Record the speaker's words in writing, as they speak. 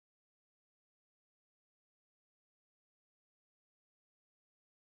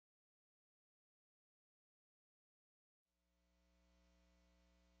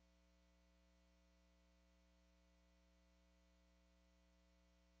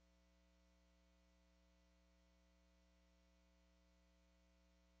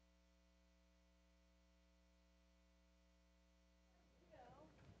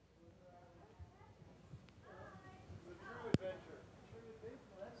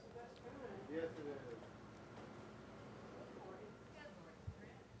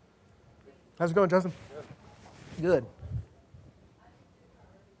How's it going, Justin? Good.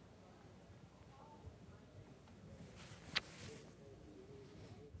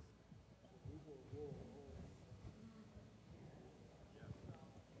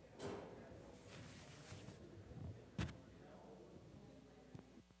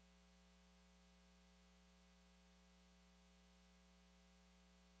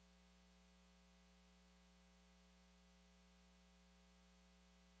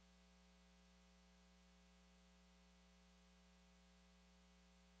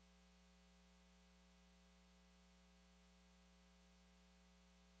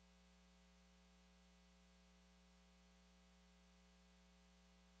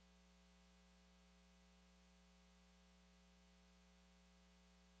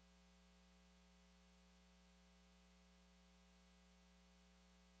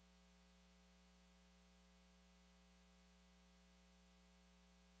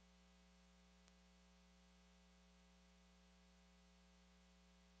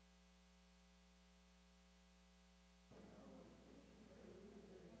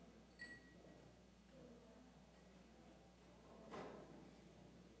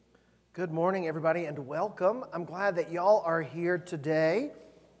 Good morning, everybody, and welcome. I'm glad that y'all are here today.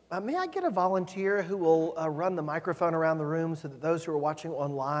 May I get a volunteer who will run the microphone around the room so that those who are watching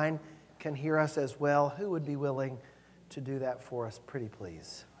online can hear us as well? Who would be willing to do that for us? Pretty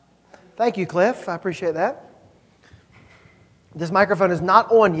please. Thank you, Cliff. I appreciate that. This microphone is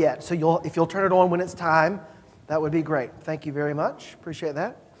not on yet, so if you'll turn it on when it's time, that would be great. Thank you very much. Appreciate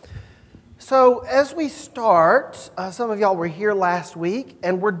that. So as we start, some of y'all were here last week,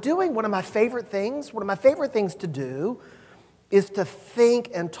 and we're doing one of my favorite things. One of my favorite things to do is to think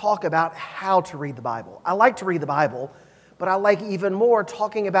and talk about how to read the Bible. I like to read the Bible, but I like even more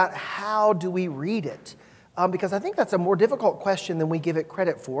talking about how do we read it, because I think that's a more difficult question than we give it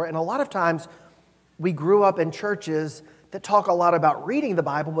credit for. And a lot of times we grew up in churches that talk a lot about reading the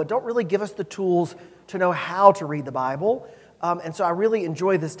Bible, but don't really give us the tools to know how to read the Bible. And so I really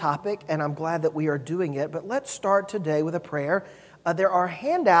enjoy this topic, and I'm glad that we are doing it. But let's start today with a prayer. There are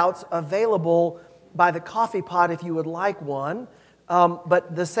handouts available by the coffee pot if you would like one.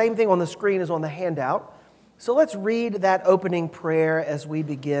 But the same thing on the screen is on the handout. So let's read that opening prayer as we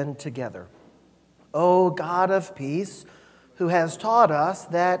begin together. O God of peace, who has taught us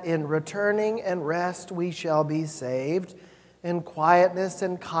that in returning and rest we shall be saved, in quietness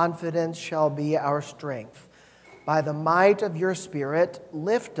and confidence shall be our strength. By the might of your Spirit,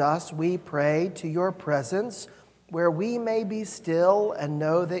 lift us, we pray, to your presence, where we may be still and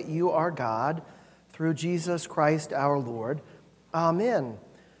know that you are God, through Jesus Christ our Lord. Amen.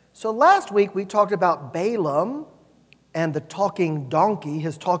 So last week we talked about Balaam and the talking donkey,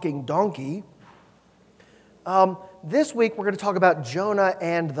 his talking donkey. This week we're going to talk about Jonah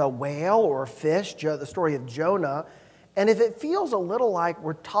and the whale or fish, the story of Jonah. And if it feels a little like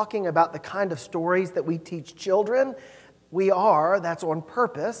we're talking about the kind of stories that we teach children, we are. That's on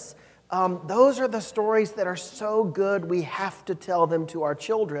purpose. Those are the stories that are so good we have to tell them to our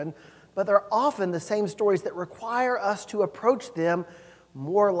children, but they're often the same stories that require us to approach them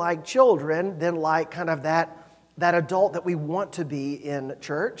more like children than like kind of that adult that we want to be in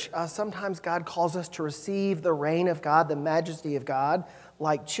church. Sometimes God calls us to receive the reign of God, the majesty of God,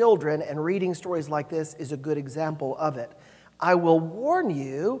 like children, and reading stories like this is a good example of it. I will warn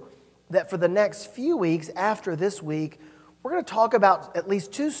you that for the next few weeks after this week, we're going to talk about at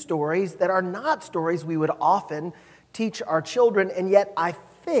least two stories that are not stories we would often teach our children, and yet I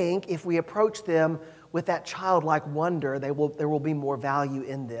think if we approach them with that childlike wonder, there will be more value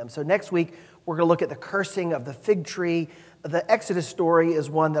in them. So next week, we're going to look at the cursing of the fig tree. The Exodus story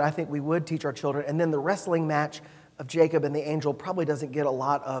is one that I think we would teach our children, and then the wrestling match of Jacob and the angel probably doesn't get a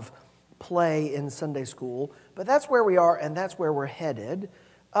lot of play in Sunday school, but that's where we are and that's where we're headed.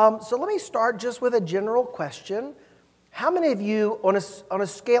 So let me start just with a general question. How many of you, on a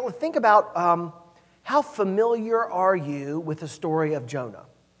scale, think about how familiar are you with the story of Jonah?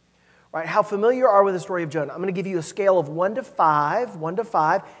 Right? How familiar are you with the story of Jonah? I'm going to give you a scale of 1 to 5,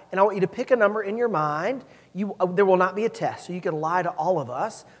 and I want you to pick a number in your mind. There will not be a test, so you can lie to all of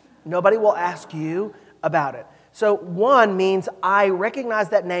us. Nobody will ask you about it. So 1 means I recognize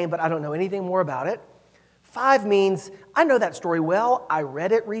that name, but I don't know anything more about it. 5 means I know that story well, I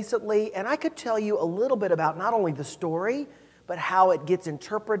read it recently, and I could tell you a little bit about not only the story, but how it gets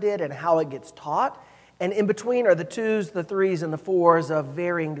interpreted and how it gets taught. And in between are the 2s, the 3s, and the 4s of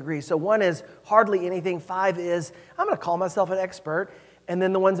varying degrees. So 1 is hardly anything, 5 is I'm going to call myself an expert, and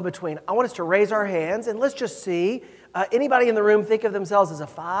then the ones in between. I want us to raise our hands, and let's just see. Anybody in the room think of themselves as a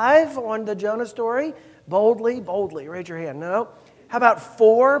 5 on the Jonah story? Boldly, raise your hand. No? How about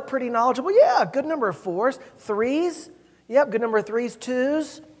 4? Pretty knowledgeable. Yeah, good number of 4s. 3s. Yep, good number of 3s.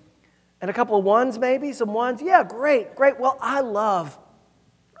 2s. And a couple of 1s maybe. Some 1s. Yeah, great, great. Well, I love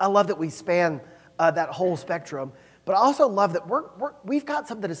that we span that whole spectrum. But I also love that we've got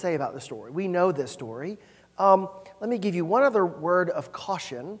something to say about the story. We know this story. Let me give you one other word of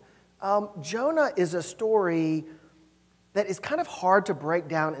caution. Jonah is a story that is kind of hard to break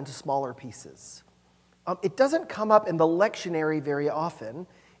down into smaller pieces. It doesn't come up in the lectionary very often,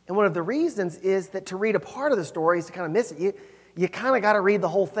 and one of the reasons is that to read a part of the story is to kind of miss it. You kind of got to read the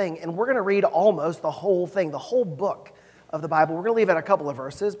whole thing, and we're going to read almost the whole thing, the whole book of the Bible. We're going to leave out a couple of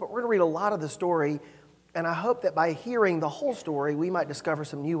verses, but we're going to read a lot of the story, and I hope that by hearing the whole story, we might discover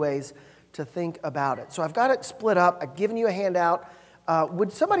some new ways to think about it. So I've got it split up. I've given you a handout.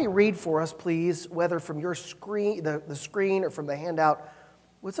 Would somebody read for us, please, whether from your screen, the screen, or from the handout?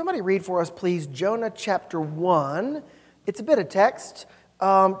 Would somebody read for us, please, Jonah chapter 1? It's a bit of text.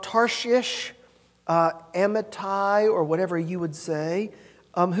 Tarshish, Amittai, or whatever you would say.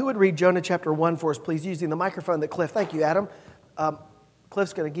 Who would read Jonah chapter 1 for us, please, using the microphone that Cliff, thank you, Adam.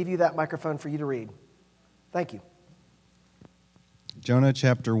 Cliff's going to give you that microphone for you to read. Thank you. Jonah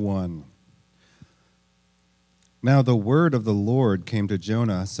chapter 1. Now the word of the Lord came to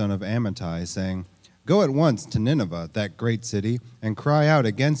Jonah, son of Amittai, saying, Go at once to Nineveh, that great city, and cry out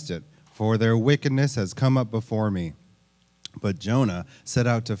against it, for their wickedness has come up before me. But Jonah set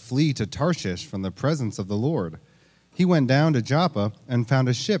out to flee to Tarshish from the presence of the Lord. He went down to Joppa and found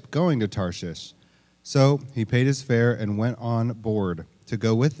a ship going to Tarshish. So he paid his fare and went on board to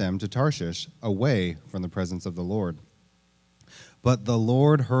go with them to Tarshish, away from the presence of the Lord. But the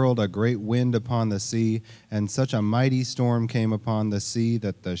Lord hurled a great wind upon the sea, and such a mighty storm came upon the sea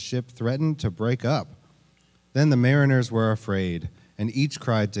that the ship threatened to break up. Then the mariners were afraid, and each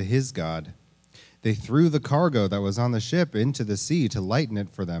cried to his God. They threw the cargo that was on the ship into the sea to lighten it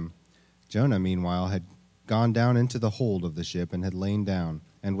for them. Jonah, meanwhile, had gone down into the hold of the ship and had lain down,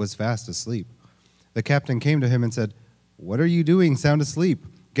 and was fast asleep. The captain came to him and said, What are you doing sound asleep?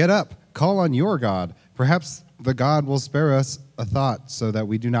 Get up, call on your God. Perhaps the God will spare us a thought so that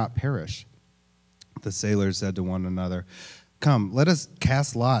we do not perish. The sailors said to one another, Come, let us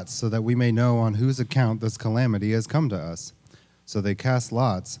cast lots so that we may know on whose account this calamity has come to us. So they cast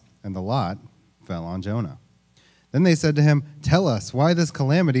lots, and the lot fell on Jonah. Then they said to him, Tell us why this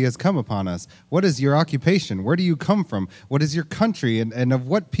calamity has come upon us. What is your occupation? Where do you come from? What is your country, and of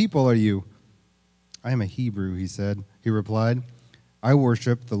what people are you? I am a Hebrew, he said. He replied, I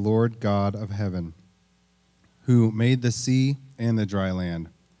worship the Lord God of heaven, who made the sea and the dry land.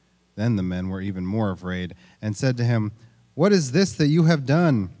 Then the men were even more afraid and said to him, What is this that you have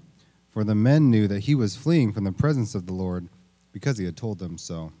done? For the men knew that he was fleeing from the presence of the Lord, because he had told them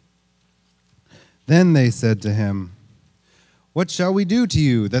so. Then they said to him, What shall we do to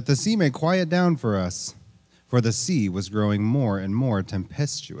you, that the sea may quiet down for us? For the sea was growing more and more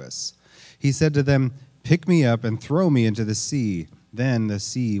tempestuous. He said to them, Pick me up and throw me into the sea. Then the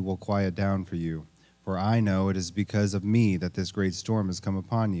sea will quiet down for you. For I know it is because of me that this great storm has come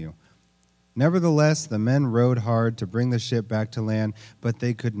upon you. Nevertheless, the men rowed hard to bring the ship back to land, but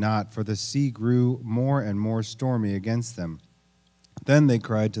they could not, for the sea grew more and more stormy against them. Then they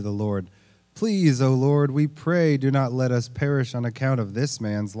cried to the Lord, Please, O Lord, we pray, do not let us perish on account of this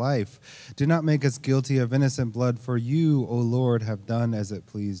man's life. Do not make us guilty of innocent blood, for you, O Lord, have done as it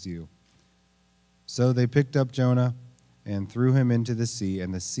pleased you. So they picked up Jonah and threw him into the sea,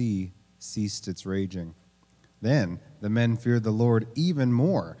 and the sea ceased its raging. Then the men feared the Lord even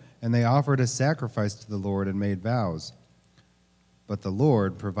more, and they offered a sacrifice to the Lord and made vows. But the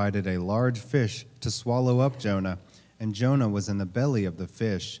Lord provided a large fish to swallow up Jonah, and Jonah was in the belly of the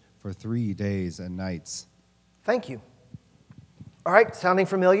fish for 3 days and nights. Thank you. All right, sounding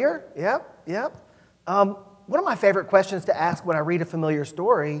familiar? Yep. One of my favorite questions to ask when I read a familiar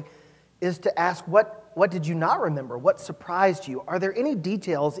story is to ask, what did you not remember? What surprised you? Are there any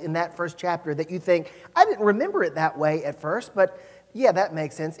details in that first chapter that you think, I didn't remember it that way at first, but yeah, that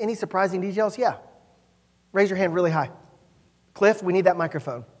makes sense. Any surprising details? Yeah. Raise your hand really high. Cliff, we need that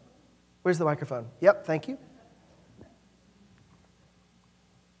microphone. Where's the microphone? Yep, thank you.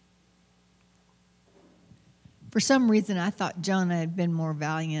 For some reason, I thought Jonah had been more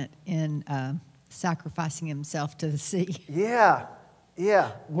valiant in sacrificing himself to the sea. Yeah,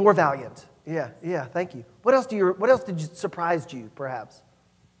 more valiant. Yeah, thank you. What else did you surprised you, perhaps?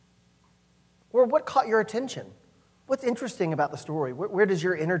 Or what caught your attention? What's interesting about the story? Where does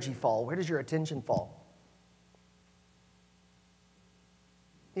your energy fall? Where does your attention fall?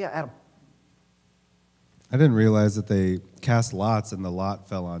 Yeah, Adam. I didn't realize that they cast lots and the lot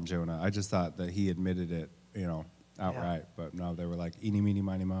fell on Jonah. I just thought that he admitted it, outright. But no, they were like, eeny, meeny,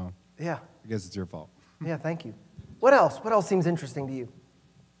 miny, mo. Yeah. I guess it's your fault. Yeah, thank you. What else? What else seems interesting to you?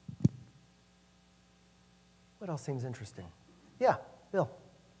 What else seems interesting? Yeah, Bill.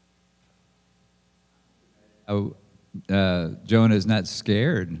 Oh, Jonah's not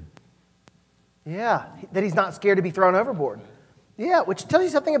scared. Yeah, that he's not scared to be thrown overboard. Yeah, which tells you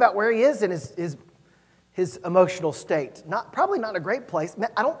something about where he is in his emotional state. Probably not a great place.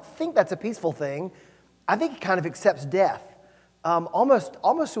 I don't think that's a peaceful thing. I think he kind of accepts death. Almost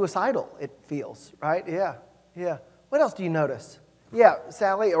suicidal, it feels, right? Yeah, yeah. What else do you notice? Yeah,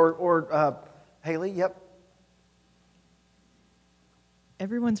 Sally or Haley, yep.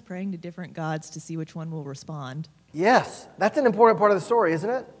 Everyone's praying to different gods to see which one will respond. Yes, that's an important part of the story, isn't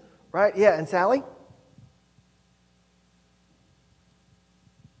it? Right, yeah, and Sally?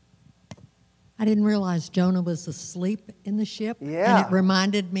 I didn't realize Jonah was asleep in the ship. Yeah. And it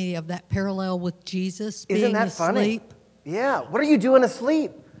reminded me of that parallel with Jesus being Isn't that asleep. funny? Yeah, what are you doing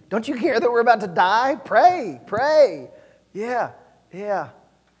asleep? Don't you care that we're about to die? Pray, pray. Yeah, yeah,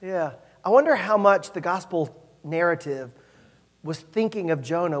 yeah. I wonder how much the gospel narrative was thinking of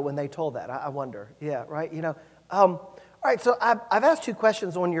Jonah when they told that. I wonder. Yeah, right? You know. All right, so I've asked 2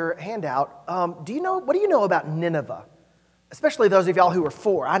 questions on your handout. What do you know about Nineveh? Especially those of y'all who are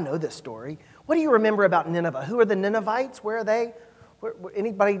 4. I know this story. What do you remember about Nineveh? Who are the Ninevites? Where are they?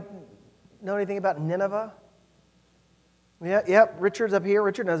 Anybody know anything about Nineveh? Yeah, yep. Richard's up here.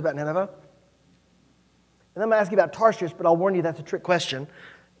 Richard knows about Nineveh. And I'm going to ask you about Tarshish, but I'll warn you that's a trick question.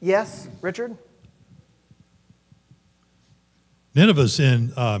 Yes, Richard? Nineveh's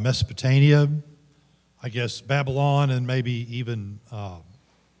in Mesopotamia, I guess Babylon, and maybe even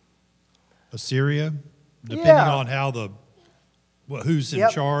Assyria, depending on how who's in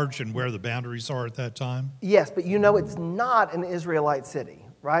charge and where the boundaries are at that time. Yes, but you know it's not an Israelite city,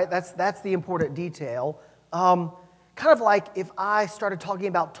 right? That's the important detail. Kind of like if I started talking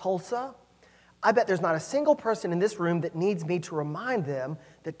about Tulsa, I bet there's not a single person in this room that needs me to remind them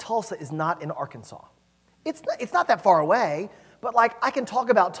that Tulsa is not in Arkansas. It's not that far away, but like I can talk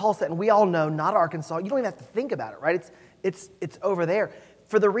about Tulsa and we all know not Arkansas. You don't even have to think about it, right? It's over there.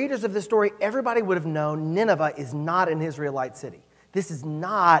 For the readers of this story, everybody would have known Nineveh is not an Israelite city. This is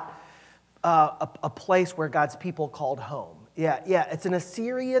not a place where God's people called home. Yeah, it's an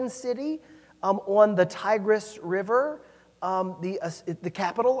Assyrian city on the Tigris River, the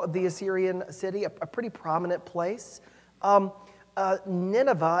capital of the Assyrian city, a pretty prominent place.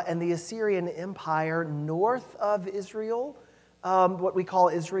 Nineveh and the Assyrian Empire north of Israel, what we call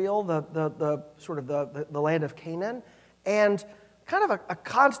Israel, the sort of the land of Canaan, and kind of a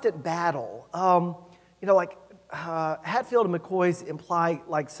constant battle. Like Hatfield and McCoy's imply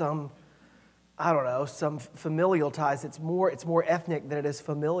like some familial ties. It's more ethnic than it is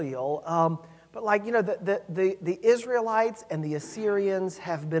familial. But like, the Israelites and the Assyrians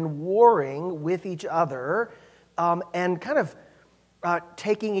have been warring with each other and kind of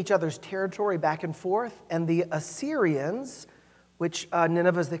taking each other's territory back and forth. And the Assyrians, which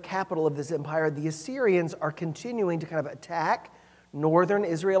Nineveh is the capital of this empire, the Assyrians are continuing to kind of attack northern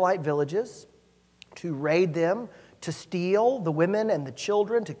Israelite villages, to raid them, to steal the women and the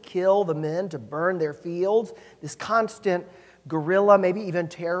children, to kill the men, to burn their fields. This constant guerrilla, maybe even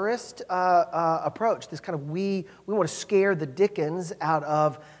terrorist approach. This kind of we want to scare the dickens out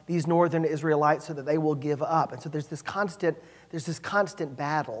of these northern Israelites so that they will give up. And so there's this constant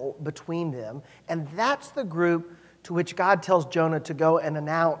battle between them, and that's the group to which God tells Jonah to go and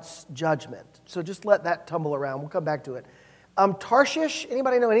announce judgment. So just let that tumble around. We'll come back to it. Tarshish.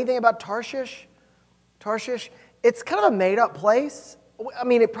 Anybody know anything about Tarshish? Tarshish. It's kind of a made-up place. I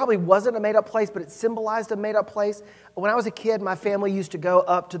mean, it probably wasn't a made-up place, but it symbolized a made-up place. When I was a kid, my family used to go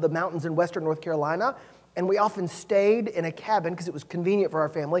up to the mountains in western North Carolina, and we often stayed in a cabin, because it was convenient for our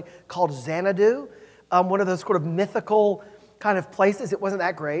family, called Xanadu, one of those sort of mythical kind of places. It wasn't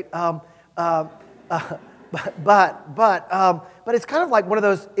that great. But it's kind of like one of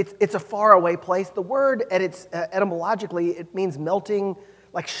those, it's a faraway place. The word, at its etymologically, it means melting,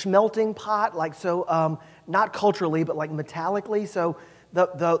 like schmelting pot, like so, not culturally, but like metallically. So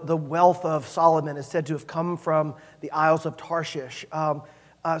the wealth of Solomon is said to have come from the Isles of Tarshish.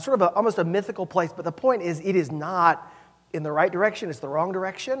 Sort of almost a mythical place, but the point is it is not in the right direction, it's the wrong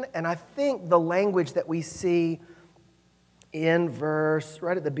direction. And I think the language that we see in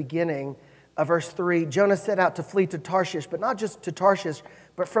right at the beginning of verse 3, Jonah set out to flee to Tarshish, but not just to Tarshish,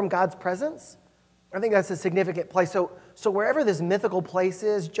 but from God's presence. I think that's a significant place. So wherever this mythical place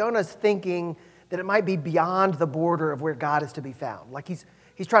is, Jonah's thinking that it might be beyond the border of where God is to be found. Like he's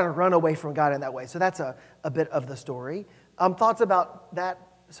trying to run away from God in that way. So that's a bit of the story. Thoughts about that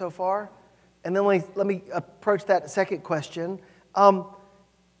so far? And then let me approach that second question.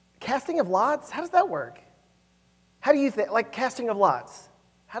 Casting of lots, how does that work? How do you think, like casting of lots,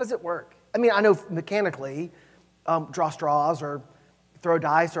 how does it work? I mean, I know mechanically, draw straws or throw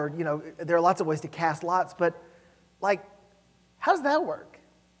dice or, there are lots of ways to cast lots, but like, how does that work?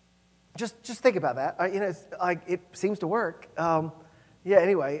 Just think about that. It's like, it seems to work.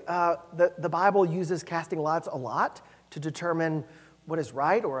 Anyway, the Bible uses casting lots a lot to determine what is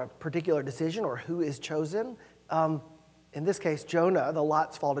right or a particular decision or who is chosen. In this case, Jonah, the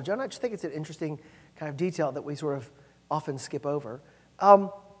lots fall to Jonah. I just think it's an interesting kind of detail that we sort of often skip over.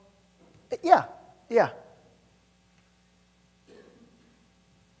 Yeah.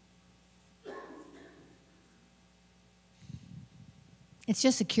 It's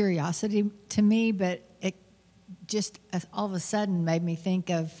just a curiosity to me, but it just all of a sudden made me think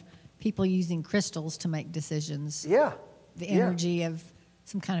of people using crystals to make decisions. Yeah. The energy of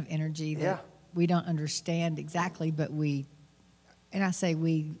some kind of energy that we don't understand exactly, but and I say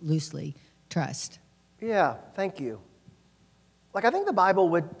we loosely, trust. Yeah, thank you. Like, I think the Bible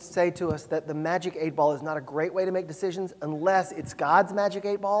would say to us that the magic 8-ball is not a great way to make decisions unless it's God's magic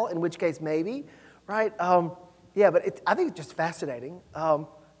 8-ball, in which case maybe, right? But I think it's just fascinating.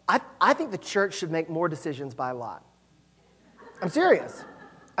 I think the church should make more decisions by lot. I'm serious.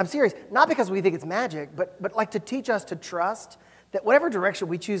 Not because we think it's magic, but like to teach us to trust that whatever direction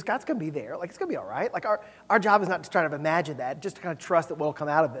we choose, God's going to be there. Like, it's going to be all right. Like, our job is not to try to imagine that, just to kind of trust that what will come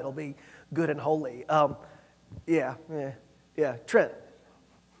out of it will be good and holy. Trent.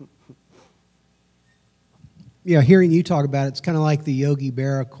 Yeah, hearing you talk about it, it's kind of like the Yogi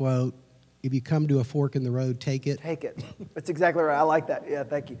Berra quote, if you come to a fork in the road, take it. Take it. That's exactly right. I like that. Yeah,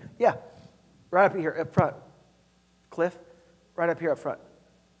 thank you. Yeah, right up here, up front. Cliff, right up here up front.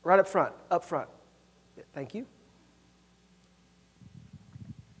 Right up front, up front. Yeah, thank you.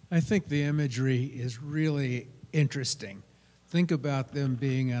 I think the imagery is really interesting. Think about them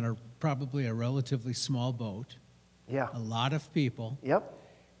being on probably a relatively small boat. Yeah. A lot of people. Yep.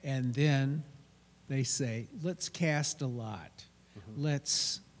 And then they say, let's cast a lot. Mm-hmm.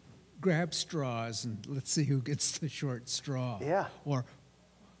 Let's grab straws and let's see who gets the short straw. Yeah. Or,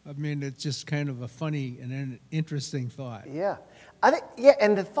 I mean, it's just kind of a funny and an interesting thought. Yeah. I think,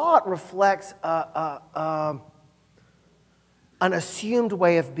 and the thought reflects an assumed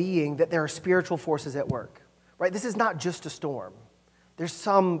way of being that there are spiritual forces at work, right? This is not just a storm. There's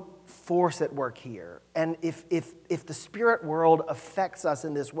some force at work here. And if the spirit world affects us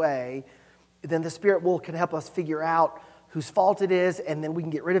in this way, then the spirit world can help us figure out whose fault it is, and then we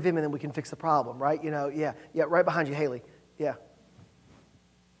can get rid of him, and then we can fix the problem, right? Right behind you, Haley. Yeah.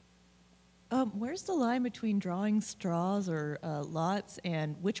 Where's the line between drawing straws or lots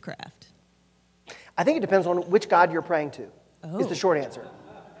and witchcraft? I think it depends on which God you're praying to. Is the short answer.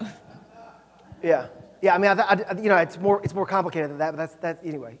 Yeah. I mean, it's more complicated than that, but that's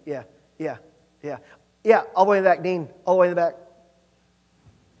anyway. Yeah. All the way in the back, Dean. All the way in the back.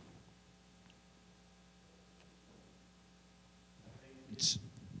 It's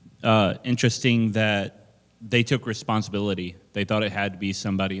interesting that they took responsibility. They thought it had to be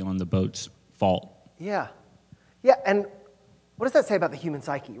somebody on the boat's fault. Yeah, and what does that say about the human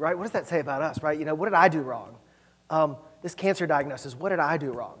psyche, right? What does that say about us, right? What did I do wrong? This cancer diagnosis, what did I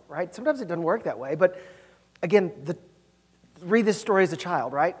do wrong, right? Sometimes it doesn't work that way, but again, read this story as a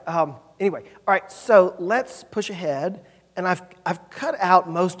child, right? Anyway, all right, so let's push ahead, and I've cut out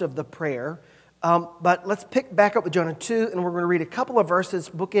most of the prayer, but let's pick back up with Jonah 2, and we're going to read a couple of verses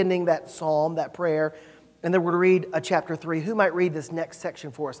bookending that psalm, that prayer, and then we're going to read chapter 3. Who might read this next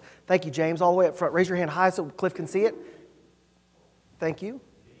section for us? Thank you, James, all the way up front. Raise your hand high so Cliff can see it. Thank you.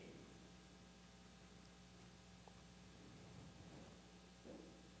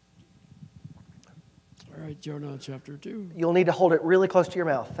 All right, Jonah chapter 2. You'll need to hold it really close to your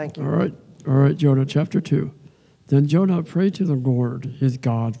mouth. Thank you. All right, Jonah chapter 2. Then Jonah prayed to the Lord, his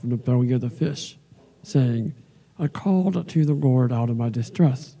God, from the belly of the fish, saying, I called to the Lord out of my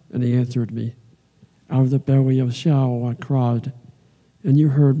distress, and he answered me. Out of the belly of Sheol I cried, and you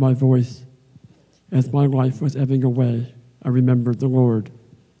heard my voice. As my life was ebbing away, I remembered the Lord,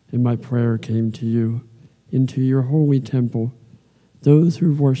 and my prayer came to you, into your holy temple. Those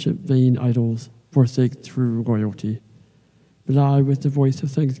who worship vain idols forsake true loyalty. But I, with the voice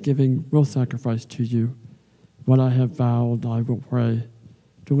of thanksgiving, will sacrifice to you. What I have vowed, I will pray.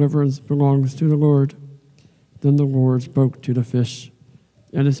 Deliverance belongs to the Lord. Then the Lord spoke to the fish,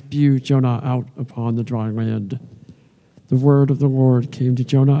 and it spewed Jonah out upon the dry land. The word of the Lord came to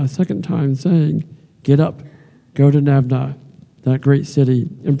Jonah a second time, saying, Get up, go to Nineveh, that great city,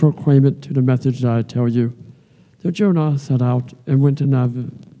 and proclaim it to the message that I tell you. So Jonah set out and went to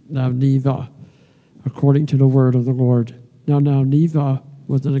Nineveh, according to the word of the Lord. Now Nineveh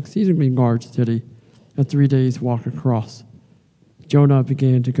was an exceedingly large city, a 3 days' walk across. Jonah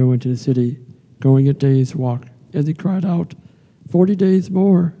began to go into the city, going a day's walk, as he cried out, 40 days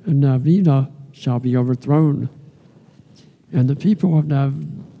more, and Nineveh shall be overthrown. And the people of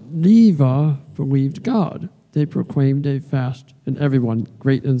Nineveh believed God. They proclaimed a fast, and everyone,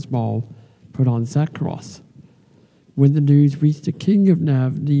 great and small, put on sackcloth. When the news reached the king of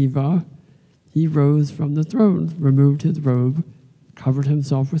Nineveh, he rose from the throne, removed his robe, covered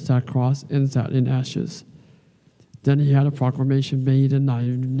himself with sackcloth, and sat in ashes. Then he had a proclamation made in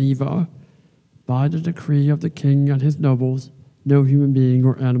Nineveh, by the decree of the king and his nobles, no human being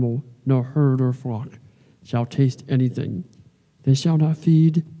or animal, no herd or flock, shall taste anything. They shall not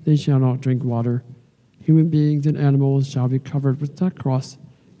feed, they shall not drink water. Human beings and animals shall be covered with sackcloth,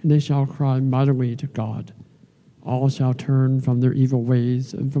 and they shall cry mightily to God. All shall turn from their evil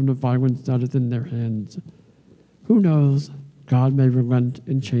ways and from the violence that is in their hands. Who knows? God may relent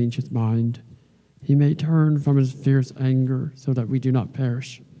and change his mind. He may turn from his fierce anger so that we do not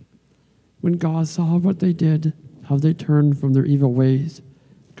perish. When God saw what they did, how they turned from their evil ways,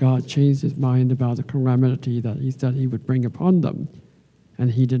 God changed his mind about the calamity that he said he would bring upon them,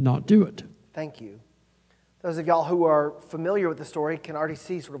 and he did not do it. Thank you. Those of y'all who are familiar with the story can already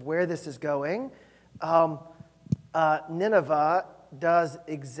see sort of where this is going. Nineveh does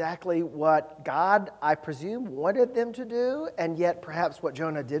exactly what God, I presume, wanted them to do, and yet perhaps what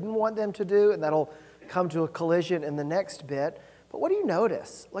Jonah didn't want them to do, and that'll come to a collision in the next bit. But what do you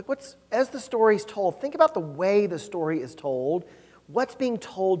notice? Like, as the story's told, think about the way the story is told. What's being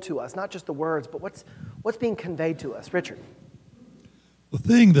told to us? Not just the words, but what's being conveyed to us? Richard. The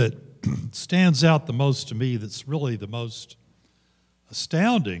thing that stands out the most to me, that's really the most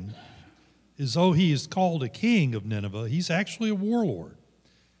astounding, is though he is called a king of Nineveh, he's actually a warlord.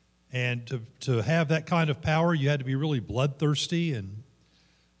 And to have that kind of power, you had to be really bloodthirsty. And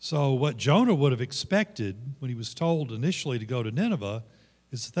so what Jonah would have expected when he was told initially to go to Nineveh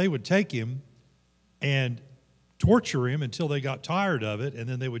is that they would take him and torture him until they got tired of it, and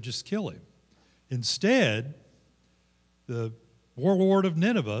then they would just kill him. Instead, the warlord of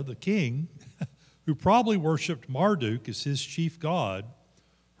Nineveh, the king, who probably worshipped Marduk as his chief god,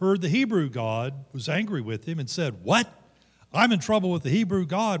 heard the Hebrew God was angry with him and said, "What? I'm in trouble with the Hebrew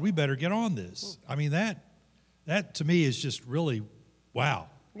God. We better get on this." I mean, that to me is just really, wow.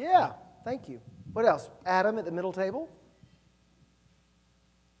 Yeah, thank you. What else? Adam at the middle table?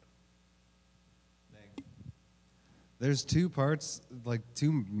 There's two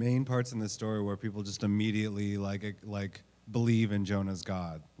main parts in the story where people just immediately like believe in Jonah's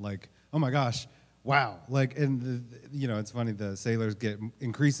God. Like, oh my gosh, wow. Like, and it's funny, the sailors get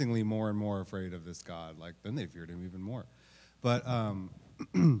increasingly more and more afraid of this God. Like, then they feared him even more. But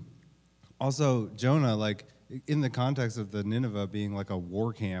also Jonah, like, in the context of the Nineveh being like a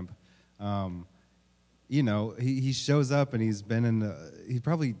war camp, he shows up and he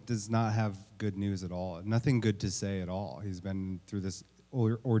probably does not have good news at all. Nothing good to say at all. He's been through this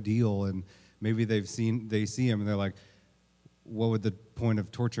ordeal, and maybe they see him and they're like, what would the point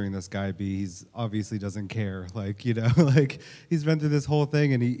of torturing this guy be? He's obviously doesn't care. Like, like he's been through this whole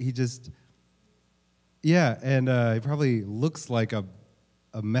thing, and he just, and he probably looks like a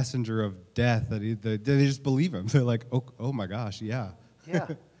messenger of death that they just believe him. They're like, oh my gosh, yeah. Yeah.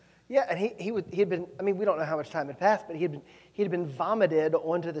 Yeah, and he had been, I mean, we don't know how much time had passed, but he had been vomited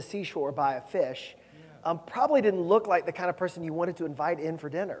onto the seashore by a fish. Yeah. Probably didn't look like the kind of person you wanted to invite in for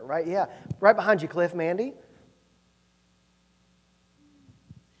dinner, right? Yeah. Right behind you, Cliff. Mandy?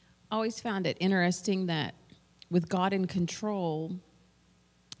 I always found it interesting that with God in control,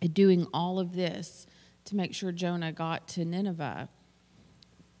 doing all of this to make sure Jonah got to Nineveh,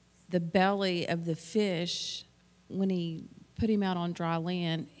 the belly of the fish, when he put him out on dry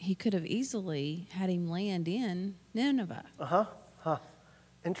land, he could have easily had him land in Nineveh.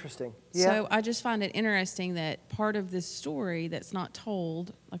 Interesting. Yeah. So I just find it interesting that part of this story that's not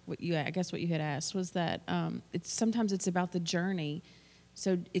told, like what you had asked, was that sometimes it's about the journey.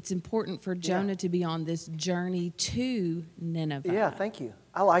 So it's important for Jonah to be on this journey to Nineveh. Yeah, thank you.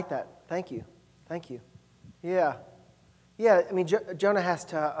 I like that. Thank you. Yeah. Yeah, I mean, Jonah has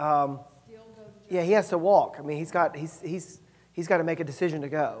to, he has to walk. I mean, he's got to make a decision to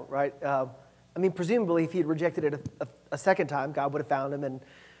go, right? I mean, presumably, if he had rejected it a second time, God would have found him and,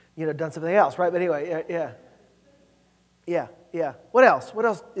 done something else, right? But anyway, yeah. What else? What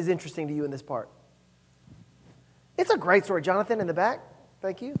else is interesting to you in this part? It's a great story. Jonathan in the back,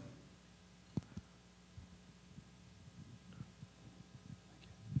 thank you.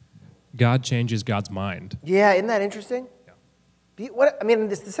 God changes God's mind. Yeah, isn't that interesting? Yeah. I mean,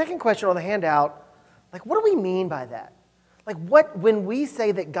 the second question on the handout, like, what do we mean by that? Like, when we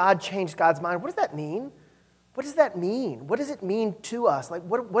say that God changed God's mind, what does that mean? What does that mean? What does it mean to us? Like,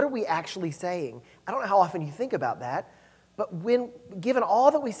 what are we actually saying? I don't know how often you think about that, but given all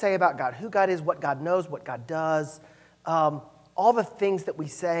that we say about God, who God is, what God knows, what God does, all the things that we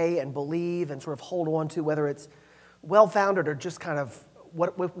say and believe and sort of hold on to, whether it's well-founded or just kind of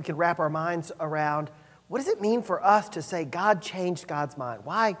what we can wrap our minds around, what does it mean for us to say God changed God's mind?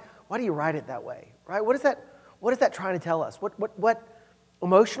 Why do you write it that way, right? What is that trying to tell us? What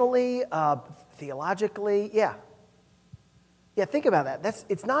emotionally, theologically, yeah, think about that.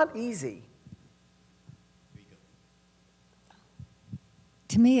 It's not easy.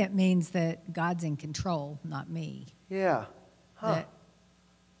 To me, it means that God's in control, not me. Yeah. Huh.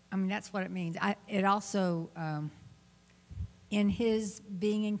 That's what it means. It also, in His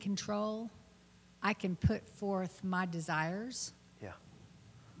being in control, I can put forth my desires. Yeah.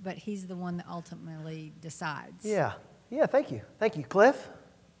 But He's the one that ultimately decides. Yeah. Yeah, thank you. Thank you. Cliff?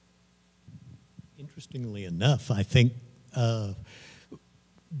 Interestingly enough, I think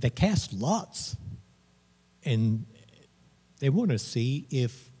they cast lots, and they want to see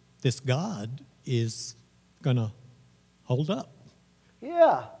if this God is going to hold up.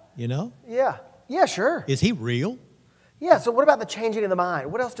 Yeah. You know? Yeah. Yeah, sure. Is He real? Yeah, so what about the changing of the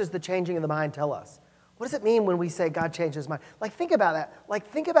mind? What else does the changing of the mind tell us? What does it mean when we say God changed His mind? Like, think about that. Like,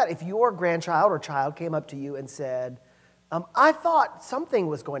 think about if your grandchild or child came up to you and said, I thought something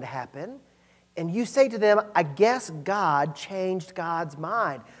was going to happen, and you say to them, I guess God changed God's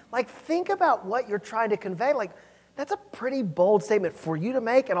mind. Like, think about what you're trying to convey. Like, that's a pretty bold statement for you to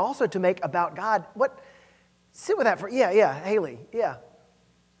make and also to make about God. Sit with that for, Haley, yeah.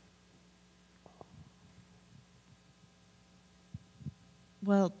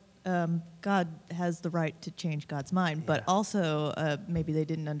 Well, God has the right to change God's mind, but also maybe they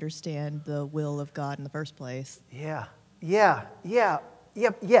didn't understand the will of God in the first place. Yes,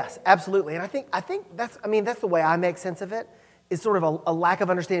 absolutely. And I think that's the way I make sense of it, is sort of a lack of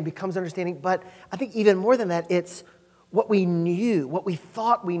understanding becomes understanding. But I think even more than that, it's what we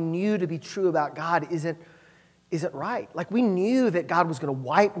thought we knew to be true about God isn't right. Like, we knew that God was going to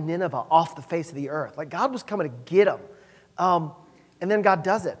wipe Nineveh off the face of the earth. Like, God was coming to get them. And then God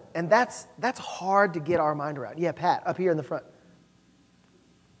does it. And that's hard to get our mind around. Yeah, Pat, up here in the front.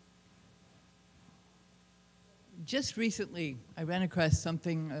 Just recently, I ran across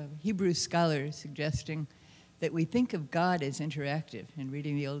something, a Hebrew scholar suggesting that we think of God as interactive in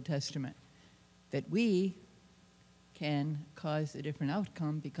reading the Old Testament, that we can cause a different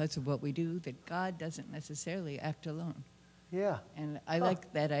outcome because of what we do, that God doesn't necessarily act alone. Yeah. And I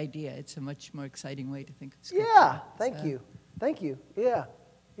like that idea. It's a much more exciting way to think of Scripture. Yeah, thank you.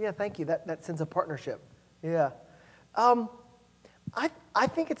 Yeah, thank you. That sense of partnership. Yeah. I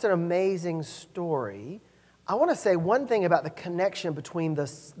think it's an amazing story. I want to say one thing about the connection between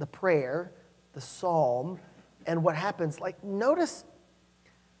the prayer, the psalm, and what happens. Like, notice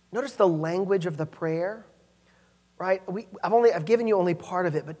the language of the prayer, right? I've given you only part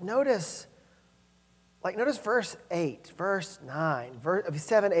of it, but notice verse 8, verse 9, verse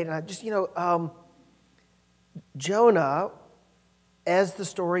 7, 8, and 9. Just, Jonah, as the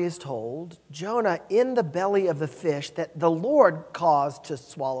story is told, Jonah in the belly of the fish that the Lord caused to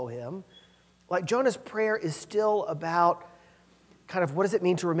swallow him. Like, Jonah's prayer is still about kind of what does it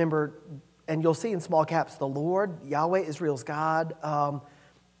mean to remember, and you'll see in small caps, the Lord, Yahweh, Israel's God.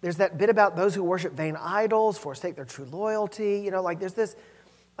 There's that bit about those who worship vain idols, forsake their true loyalty. There's this,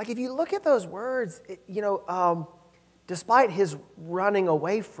 if you look at those words, despite his running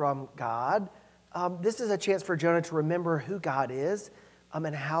away from God, this is a chance for Jonah to remember who God is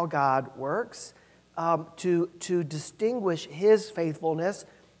and how God works, to distinguish his faithfulness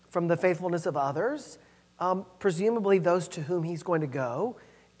from the faithfulness of others, presumably those to whom he's going to go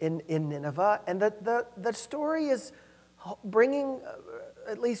in Nineveh. And the story is bringing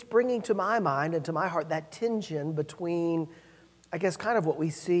to my mind and to my heart that tension between, I guess, kind of what we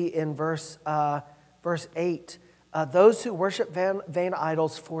see in verse 8. Those who worship vain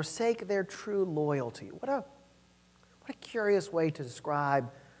idols forsake their true loyalty. What a curious way to describe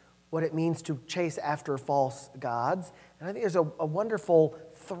what it means to chase after false gods. And I think there's a wonderful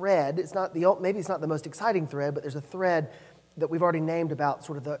thread. Maybe it's not the most exciting thread, but there's a thread that we've already named about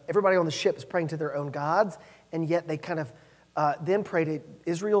sort of everybody on the ship is praying to their own gods, and yet they kind of then pray to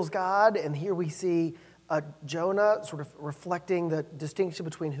Israel's God. And here we see Jonah sort of reflecting the distinction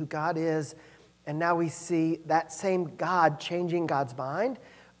between who God is, and now we see that same God changing God's mind.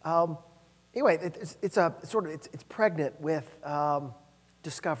 Anyway, it's pregnant with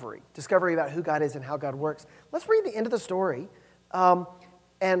discovery about who God is and how God works. Let's read the end of the story.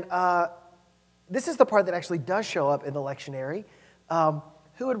 And this is the part that actually does show up in the lectionary.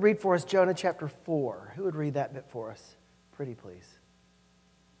 Who would read for us Jonah chapter 4? Who would read that bit for us? Pretty please.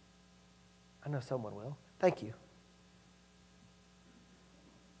 I know someone will. Thank you.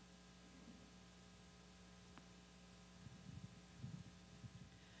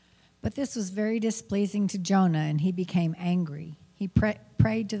 But this was very displeasing to Jonah, and he became angry. He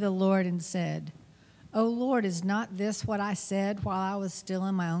prayed to the Lord and said, "O Lord, is not this what I said while I was still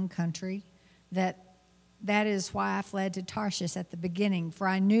in my own country? That is why I fled to Tarshish at the beginning, for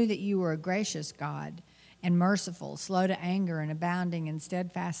I knew that you were a gracious God and merciful, slow to anger and abounding in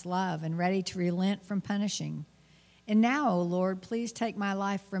steadfast love, and ready to relent from punishing. And now, O Lord, please take my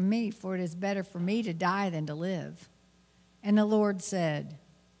life from me, for it is better for me to die than to live." And the Lord said,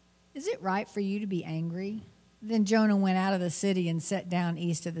 "Is it right for you to be angry?" Then Jonah went out of the city and sat down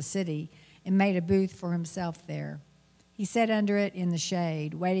east of the city and made a booth for himself there. He sat under it in the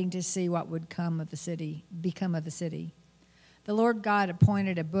shade, waiting to see what would become of the city. The Lord God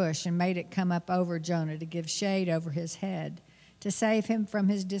appointed a bush and made it come up over Jonah to give shade over his head, to save him from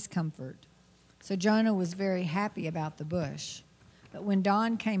his discomfort. So Jonah was very happy about the bush. But when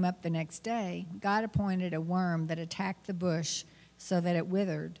dawn came up the next day, God appointed a worm that attacked the bush so that it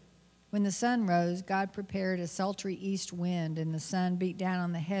withered. When the sun rose, God prepared a sultry east wind, and the sun beat down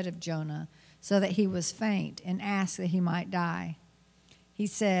on the head of Jonah so that he was faint and asked that he might die. He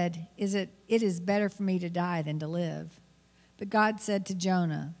said, It is better for me to die than to live." But God said to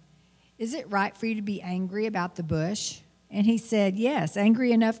Jonah, "Is it right for you to be angry about the bush?" And he said, "Yes,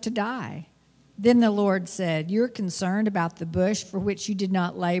 angry enough to die." Then the Lord said, "You're concerned about the bush for which you did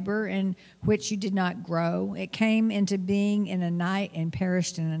not labor and which you did not grow. It came into being in a night and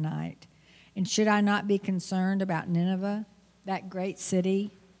perished in a night. And should I not be concerned about Nineveh, that great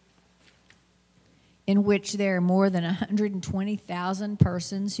city in which there are more than 120,000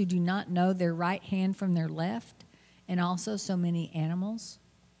 persons who do not know their right hand from their left, and also so many animals?"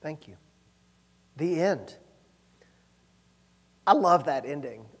 Thank you. The end. I love that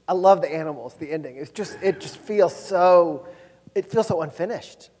ending. I love the animals, the ending. It just feels so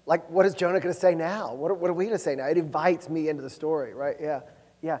unfinished. Like, what is Jonah going to say now? What are we going to say now? It invites me into the story, right?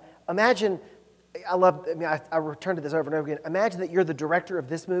 Yeah. Imagine, I return to this over and over again. Imagine that you're the director of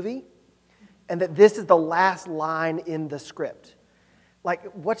this movie and that this is the last line in the script. Like,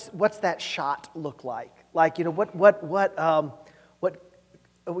 what's that shot look like? Like, what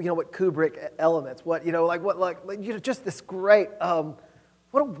Kubrick elements, just this great,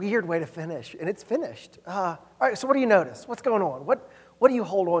 what a weird way to finish, and it's finished. All right, so what do you notice? What's going on? What do you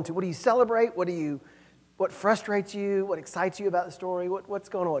hold on to? What do you celebrate? What frustrates you? What excites you about the story? What's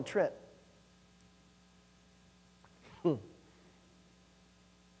going on, Trent?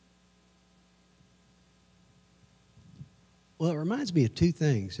 Well, it reminds me of two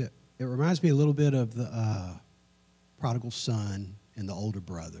things. It reminds me a little bit of the prodigal son and the older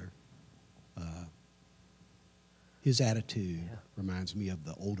brother. His attitude reminds me of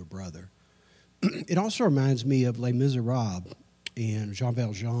the older brother. It also reminds me of Les Miserables and Jean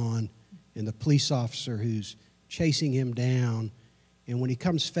Valjean and the police officer who's chasing him down. And when he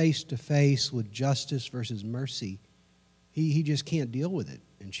comes face to face with justice versus mercy, he just can't deal with it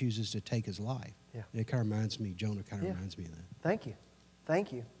and chooses to take his life. Yeah. It kind of reminds me, Jonah kind of reminds me of that. Thank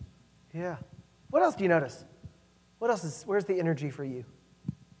you. Yeah. What else do you notice? Where's the energy for you?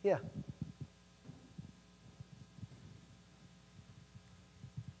 Yeah.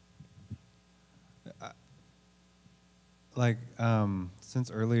 Since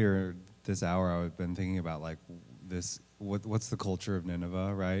earlier this hour, I've been thinking about what's the culture of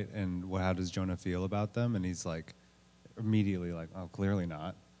Nineveh, right? And how does Jonah feel about them? And he's immediately oh, clearly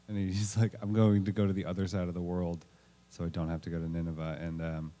not. And he's like, I'm going to go to the other side of the world, so I don't have to go to Nineveh.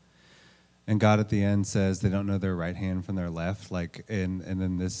 And God at the end says they don't know their right hand from their left. And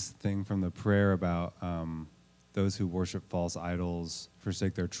then this thing from the prayer about those who worship false idols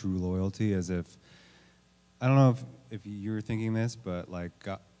forsake their true loyalty, as if, I don't know if you're thinking this, but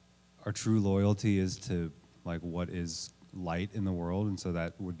God, our true loyalty is to what is light in the world, and so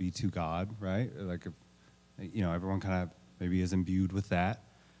that would be to God, right? If everyone kind of maybe is imbued with that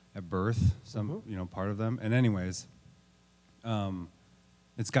at birth, some part of them. And anyways,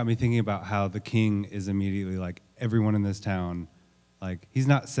 it's got me thinking about how the king is immediately everyone in this town, he's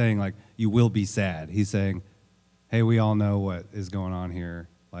not saying you will be sad. He's saying, hey, we all know what is going on here,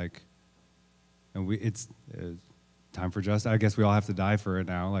 and it's time for justice. I guess we all have to die for it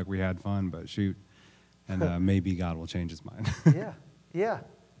now. We had fun, but shoot. And maybe God will change his mind. Yeah.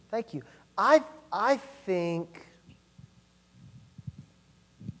 Thank you. I think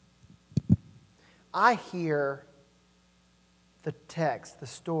I hear the text, the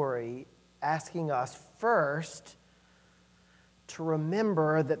story, asking us first to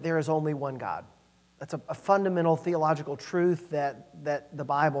remember that there is only one God. That's a fundamental theological truth that the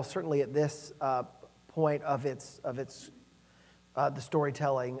Bible, certainly at this point of the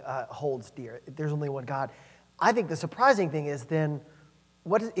storytelling, holds dear. There's only one God. I think the surprising thing is then,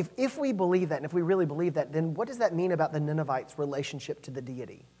 if we believe that, and if we really believe that, then what does that mean about the Ninevites' relationship to the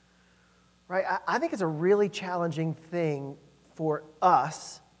deity? Right? I think it's a really challenging thing for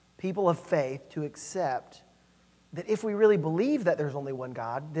us, people of faith, to accept that if we really believe that there's only one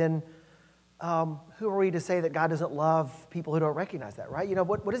God, then who are we to say that God doesn't love people who don't recognize that, right? You know,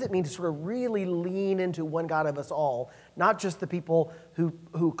 what does it mean to sort of really lean into one God of us all, not just the people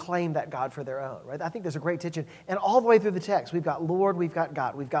who claim that God for their own, right? I think there's a great tension. And all the way through the text, we've got Lord, we've got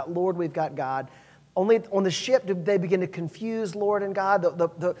God. We've got Lord, we've got God. Only on the ship did they begin to confuse Lord and God.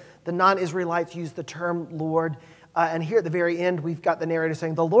 The non-Israelites use the term Lord. And here at the very end, we've got the narrator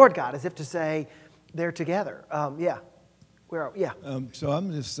saying the Lord God, as if to say they're together. So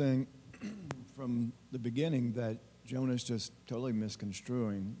I'm just saying from the beginning that Jonah's just totally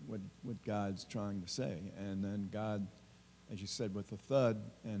misconstruing what God's trying to say. And then God, as you said, with a thud,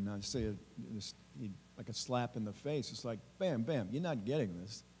 and I say it like a slap in the face, it's like, bam, bam, you're not getting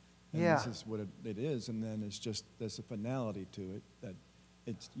this. And this is what it is. And then it's just, there's a finality to it that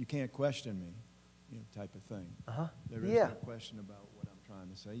you can't question me, type of thing. There is no question about what I'm trying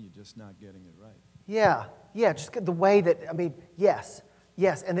to say. You're just not getting it right. Just the way that, yes,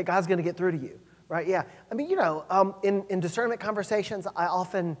 and that God's going to get through to you, right? Yeah. In discernment conversations, I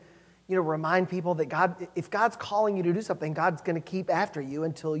often, remind people that if God's calling you to do something, God's going to keep after you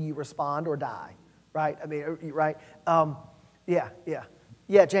until you respond or die, right? Right?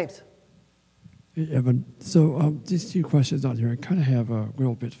 Yeah, James. Hey, Evan. So these two questions on here, I kind of have a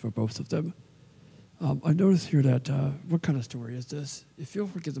little bit for both of them. I noticed here that, what kind of story is this? It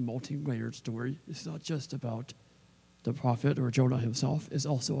feels like it's a multi-layered story. It's not just about the prophet or Jonah himself. It's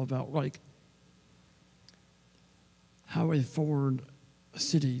also about, how a foreign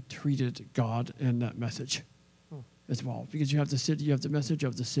city treated God and that message as well. Because you have the city, you have the message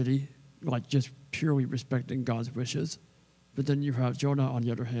of the city, just purely respecting God's wishes. But then you have Jonah, on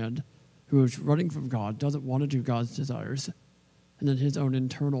the other hand, who is running from God, doesn't want to do God's desires, and then his own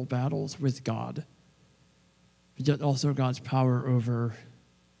internal battles with God. But yet also God's power over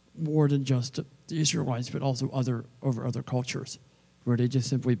more than just the Israelites, but also over other cultures, where they just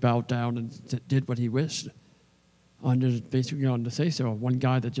simply bowed down and did what he wished. And there's basically on the say-so, one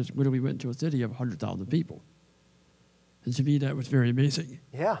guy that just literally went to a city of 100,000 people. And to me, that was very amazing.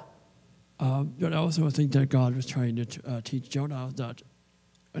 Yeah. But I also think that God was trying to teach Jonah that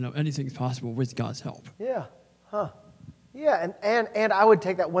anything's possible with God's help. Yeah. Yeah, and I would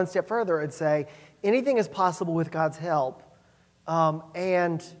take that one step further and say anything is possible with God's help,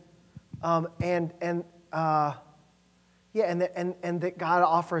 and that God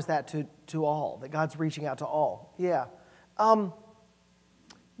offers that to all, that God's reaching out to all. Yeah.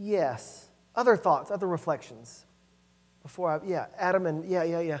 Yes. Other thoughts, other reflections before Adam and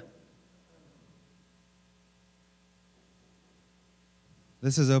yeah.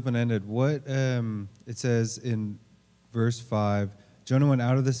 This is open-ended. What it says in verse 5, Jonah went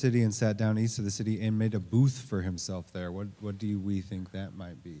out of the city and sat down east of the city and made a booth for himself there. What do we think that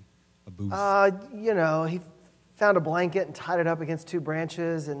might be? A booth? He found a blanket and tied it up against two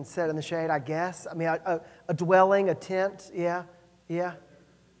branches and sat in the shade, I guess. A dwelling, a tent. Yeah,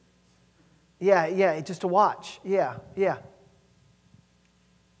 just to watch. Yeah.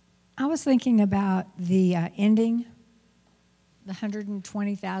 I was thinking about the ending, the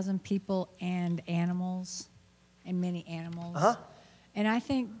 120,000 people and animals, and many animals. And I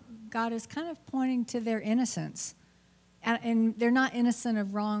think God is kind of pointing to their innocence. And they're not innocent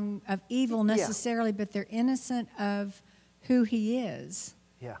of evil necessarily, but they're innocent of who he is.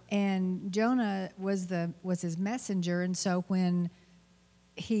 Yeah. And Jonah was his messenger, and so when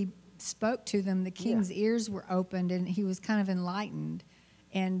he spoke to them, the king's ears were opened, and he was kind of enlightened.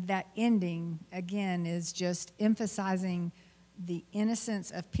 And that ending, again, is just emphasizing the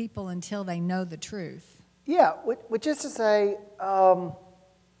innocence of people until they know the truth. Yeah, which is to say,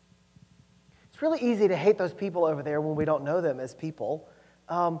 it's really easy to hate those people over there when we don't know them as people.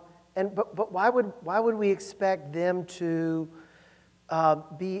 But why would we expect them to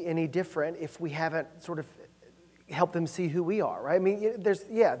be any different if we haven't sort of helped them see who we are, right? There's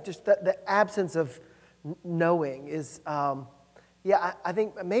just the absence of knowing is, I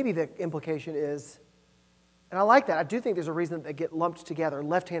think maybe the implication is, and I like that. I do think there's a reason that they get lumped together,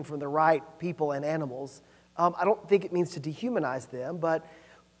 left hand from the right, people and animals. I don't think it means to dehumanize them, but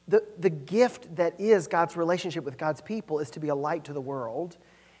the gift that is God's relationship with God's people is to be a light to the world.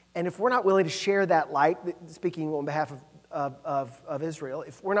 And if we're not willing to share that light, speaking on behalf of Israel,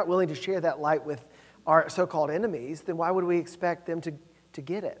 if we're not willing to share that light with our so-called enemies, then why would we expect them to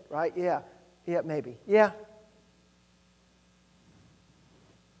get it, right? Yeah, maybe. Yeah.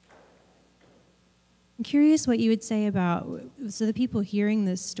 I'm curious what you would say about, so the people hearing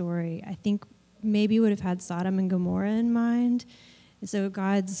this story, I think maybe would have had Sodom and Gomorrah in mind. And so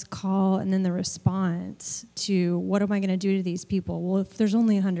God's call and then the response to, what am I going to do to these people? Well, if there's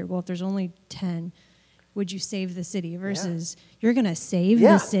only 100, well, if there's only 10, would you save the city? Versus, you're going to save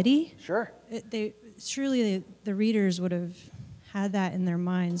the city? Sure. Surely the readers would have had that in their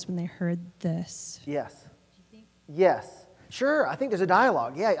minds when they heard this. Yes. Yes. Sure, I think there's a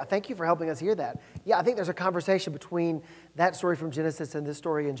dialogue. Yeah, thank you for helping us hear that. Yeah, I think there's a conversation between that story from Genesis and this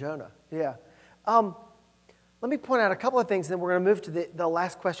story in Jonah. Yeah. Let me point out a couple of things, and then we're going to move to the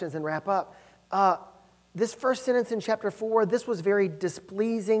last questions and wrap up. This first sentence in chapter 4, this was very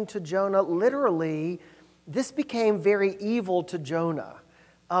displeasing to Jonah. Literally, this became very evil to Jonah.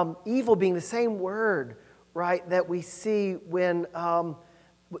 Evil being the same word, right, that we see when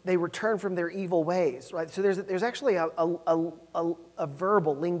they return from their evil ways, right? So there's actually a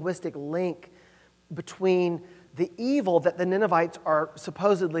verbal, linguistic link between the evil that the Ninevites are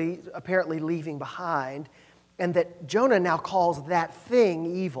apparently leaving behind, and that Jonah now calls that thing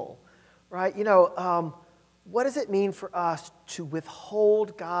evil, right? You know, what does it mean for us to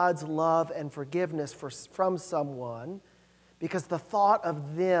withhold God's love and forgiveness from someone because the thought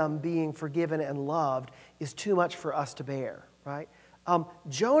of them being forgiven and loved is too much for us to bear, right?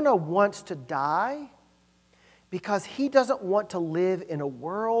 Jonah wants to die because he doesn't want to live in a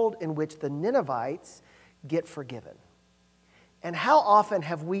world in which the Ninevites get forgiven. And how often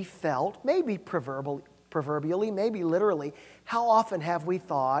have we felt, maybe proverbially, maybe literally, how often have we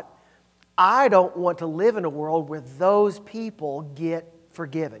thought, I don't want to live in a world where those people get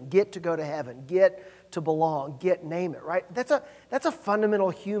forgiven, get to go to heaven, get to belong, name it, right? That's a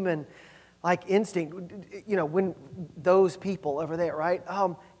fundamental human instinct, you know, when those people over there, right?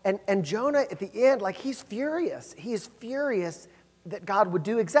 And Jonah at the end, he's furious. He is furious that God would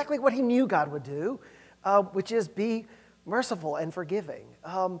do exactly what he knew God would do, which is be merciful and forgiving.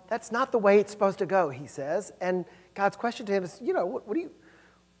 That's not the way it's supposed to go, he says. And God's question to him is, you know,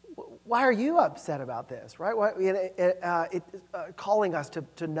 why are you upset about this, right? Calling us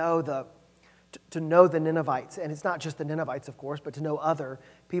to know the Ninevites, and it's not just the Ninevites, of course, but to know other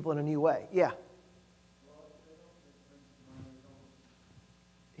people in a new way. Yeah.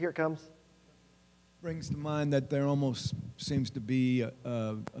 Here it comes. Brings to mind that there almost seems to be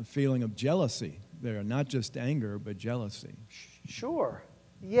a feeling of jealousy there, not just anger, but jealousy. Sure.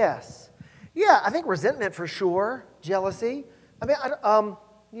 Yes. Yeah, I think resentment for sure. Jealousy. I mean,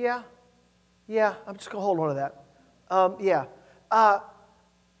 yeah. I'm just gonna hold on to that.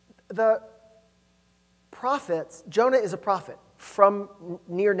 The prophets. Jonah is a prophet from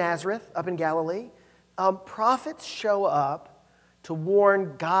near Nazareth, up in Galilee. Prophets show up to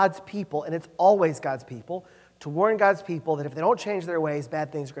warn God's people, and it's always God's people, to warn God's people that if they don't change their ways,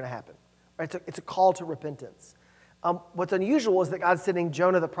 bad things are going to happen. Right? It's a call to repentance. What's unusual is that God's sending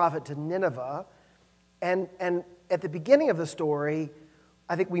Jonah the prophet to Nineveh, and at the beginning of the story,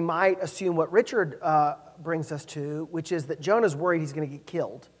 I think we might assume what Richard brings us to, which is that Jonah's worried he's going to get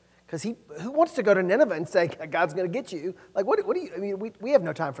killed. Because who wants to go to Nineveh and say, God's going to get you? Like, what do you, I mean, we have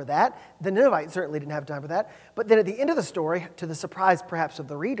no time for that. The Ninevites certainly didn't have time for that. But then at the end of the story, to the surprise perhaps of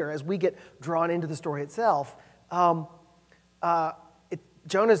the reader, as we get drawn into the story itself,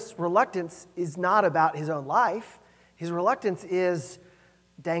 Jonah's reluctance is not about his own life. His reluctance is,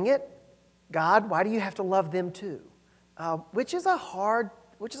 dang it, God, why do you have to love them too? Which is a hard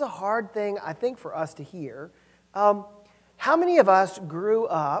thing, I think, for us to hear. How many of us grew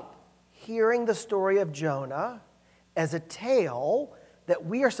up hearing the story of Jonah as a tale that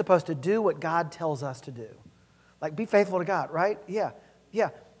we are supposed to do what God tells us to do? Like, be faithful to God, right? Yeah.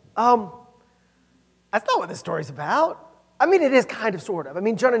 That's not what this story's about. I mean, it is kind of, sort of. I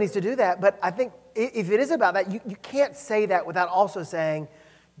mean, Jonah needs to do that, but I think if it is about that, you can't say that without also saying,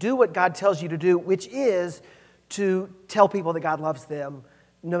 do what God tells you to do, which is to tell people that God loves them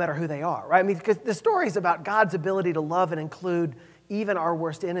no matter who they are, right? I mean, because the story is about God's ability to love and include even our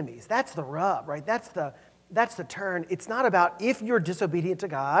worst enemies. That's the rub, right? That's the turn. It's not about if you're disobedient to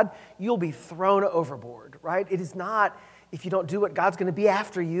God, you'll be thrown overboard, right? It is not if you don't do what God's going to be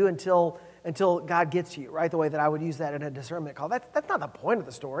after you until God gets you, right? The way that I would use that in a discernment call. That's not the point of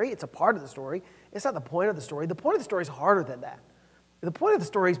the story. It's a part of the story. It's not the point of the story. The point of the story is harder than that. The point of the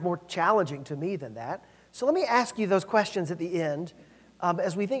story is more challenging to me than that. So let me ask you those questions at the end.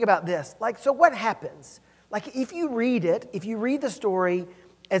 as we think about this. Like, so what happens? Like, if you read the story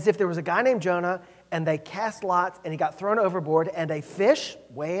as if there was a guy named Jonah and they cast lots and he got thrown overboard and a fish,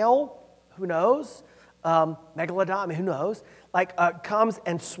 whale, who knows, megalodon, I mean, who knows, like comes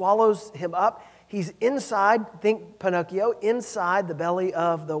and swallows him up. He's inside, think Pinocchio, inside the belly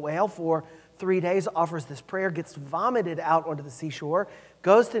of the whale for 3 days, offers this prayer, gets vomited out onto the seashore,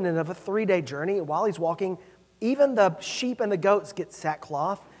 goes to Nineveh, 3-day journey. And while he's walking, even the sheep and the goats get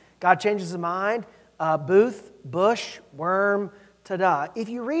sackcloth. God changes his mind. Booth, bush, worm, ta-da. If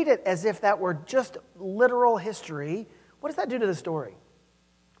you read it as if that were just literal history, what does that do to the story?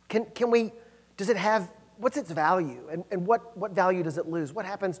 Does it have, what's its value? And what value does it lose? What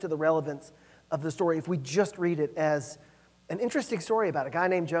happens to the relevance of the story if we just read it as an interesting story about a guy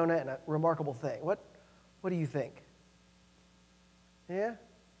named Jonah and a remarkable thing? What do you think? Yeah?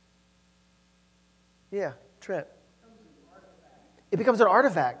 Yeah, Trent. It becomes an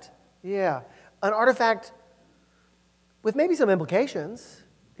artifact. Yeah. An artifact with maybe some implications.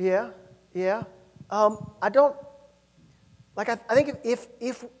 Yeah. I don't, like, I think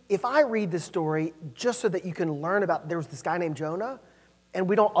if I read this story just so that you can learn about there was this guy named Jonah, and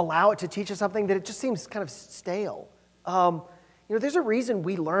we don't allow it to teach us something, that it just seems kind of stale. There's a reason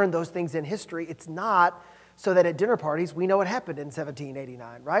we learn those things in history. It's not so that at dinner parties we know what happened in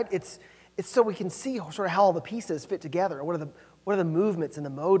 1789, right? It's so we can see sort of how all the pieces fit together, and what are the movements and the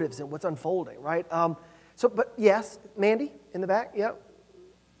motives and what's unfolding, right? But yes, Mandy in the back, yeah.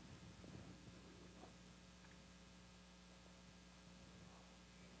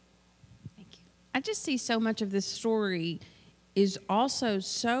 I just see so much of this story is also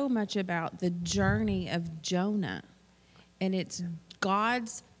so much about the journey of Jonah. And it's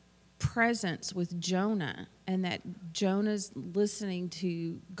God's presence with Jonah, and that Jonah's listening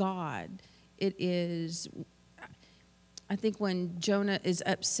to God. It is, I think when Jonah is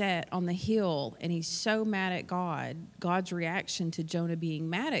upset on the hill and he's so mad at God, God's reaction to Jonah being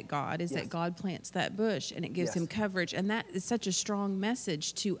mad at God is that God plants that bush and it gives him coverage. And that is such a strong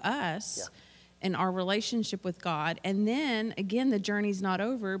message to us in our relationship with God. And then, again, the journey's not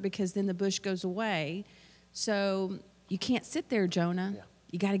over because then the bush goes away. So you can't sit there, Jonah.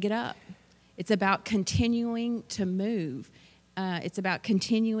 You got to get up. It's about continuing to move. It's about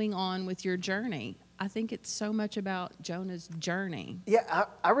continuing on with your journey. I think it's so much about Jonah's journey. Yeah,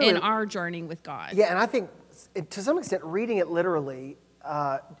 I really... And our journey with God. Yeah, and I think, to some extent, reading it literally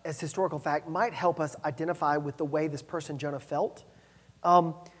as historical fact might help us identify with the way this person, Jonah, felt.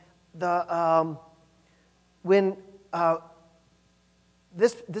 When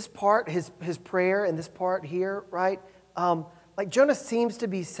this part, his prayer, and this part here, right? Like Jonah seems to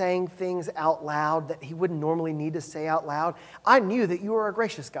be saying things out loud that he wouldn't normally need to say out loud. I knew that you were a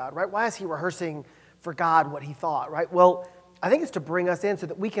gracious God, right? Why is he rehearsing for God what he thought, right? Well, I think it's to bring us in so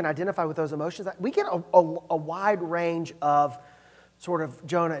that we can identify with those emotions. We get a wide range of sort of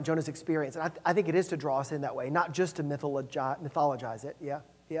Jonah and Jonah's experience. And I think it is to draw us in that way, not just to mythologize it.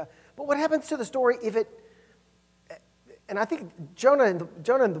 Yeah. But what happens to the story if it... And I think Jonah and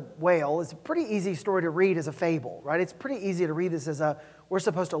the whale is a pretty easy story to read as a fable, right? It's pretty easy to read this as we're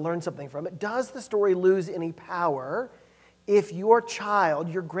supposed to learn something from it. Does the story lose any power if your child,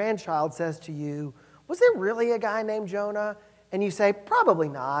 your grandchild says to you, was there really a guy named Jonah? And you say, probably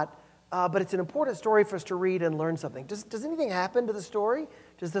not, but it's an important story for us to read and learn something. Does anything happen to the story?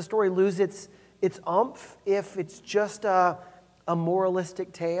 Does the story lose its oomph if it's just a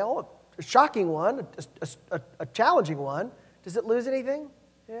moralistic tale? A shocking one, a challenging one. Does it lose anything?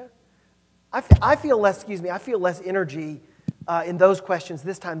 Yeah. I feel less energy in those questions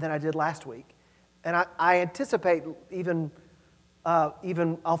this time than I did last week. And I anticipate even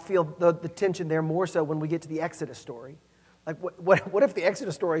I'll feel the tension there more so when we get to the Exodus story. Like, what if the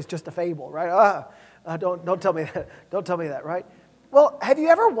Exodus story is just a fable, right? Don't tell me that. Don't tell me that, right? Well, have you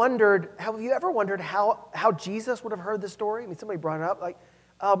ever wondered how Jesus would have heard this story? I mean, somebody brought it up. Like,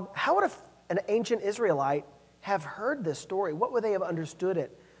 how would an ancient Israelite have heard this story? What would they have understood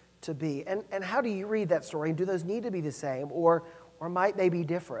it to be? And how do you read that story? And do those need to be the same, or might they be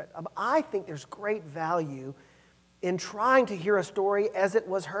different? I think there's great value in trying to hear a story as it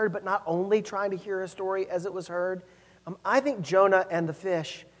was heard, but not only trying to hear a story as it was heard. I think Jonah and the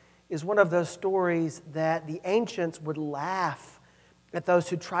fish is one of those stories that the ancients would laugh at those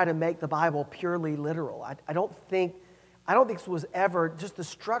who try to make the Bible purely literal. I don't think this was ever just the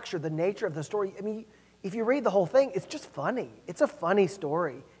structure, the nature of the story. I mean, if you read the whole thing, it's just funny. It's a funny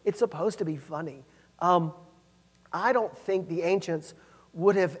story. It's supposed to be funny. I don't think the ancients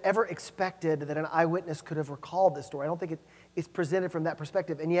would have ever expected that an eyewitness could have recalled this story. I don't think it's presented from that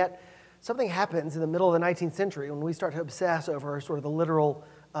perspective. And yet, something happens in the middle of the 19th century when we start to obsess over sort of the literal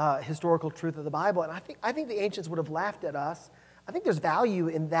historical truth of the Bible. And I think the ancients would have laughed at us. I think there's value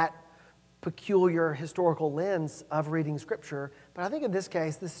in that peculiar historical lens of reading Scripture. But I think in this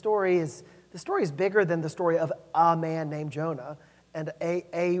case, the story is bigger than the story of a man named Jonah and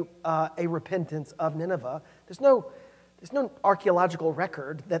a repentance of Nineveh. There's no archaeological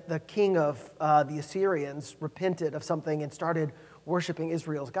record that the king of the Assyrians repented of something and started worshiping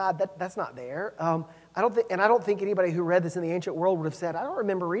Israel's God. That's not there. I don't think anybody who read this in the ancient world would have said, I don't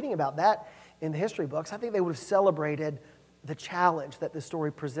remember reading about that in the history books. I think they would have celebrated the challenge that this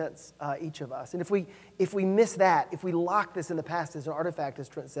story presents each of us. And if we miss that, if we lock this in the past as an artifact, as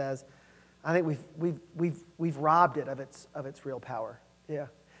Trent says, I think we've robbed it of its real power. Yeah.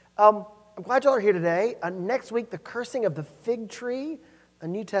 I'm glad y'all are here today. Next week, the cursing of the fig tree, a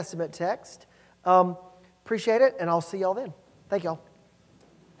New Testament text. Appreciate it, and I'll see y'all then. Thank y'all.